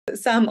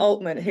Sam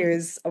Altman, who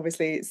is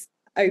obviously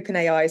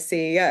OpenAI's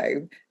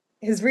CEO,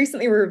 has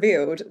recently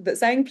revealed that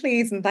saying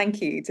please and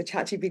thank you to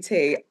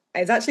ChatGPT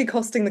is actually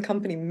costing the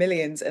company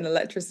millions in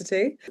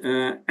electricity.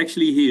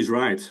 Actually, he is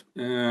right.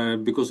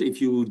 Because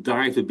if you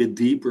dive a bit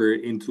deeper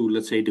into,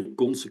 let's say, the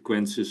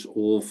consequences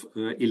of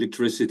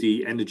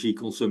electricity, energy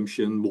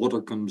consumption,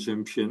 water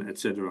consumption,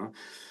 etc.,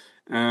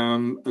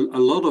 a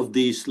lot of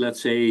these,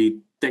 let's say,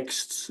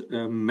 text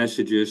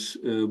messages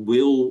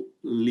will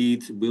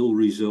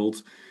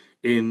result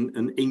in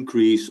an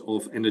increase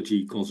of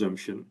energy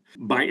consumption.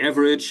 By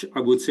average, I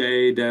would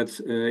say that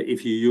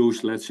if you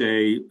use, let's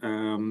say,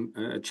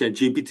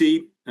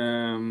 ChatGPT,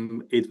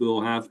 it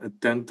will have a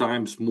 10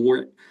 times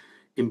more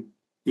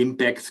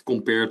impact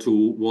compared to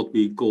what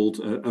we called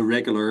a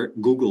regular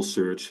Google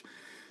search.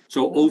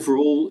 So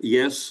overall,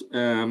 yes,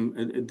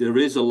 there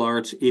is a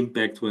large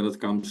impact when it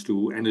comes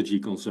to energy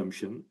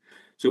consumption.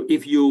 So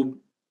if you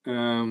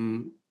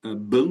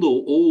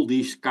bundle all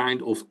these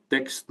kind of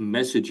text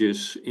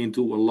messages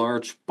into a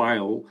large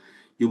pile,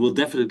 you will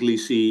definitely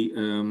see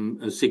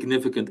a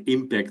significant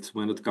impact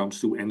when it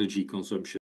comes to energy consumption.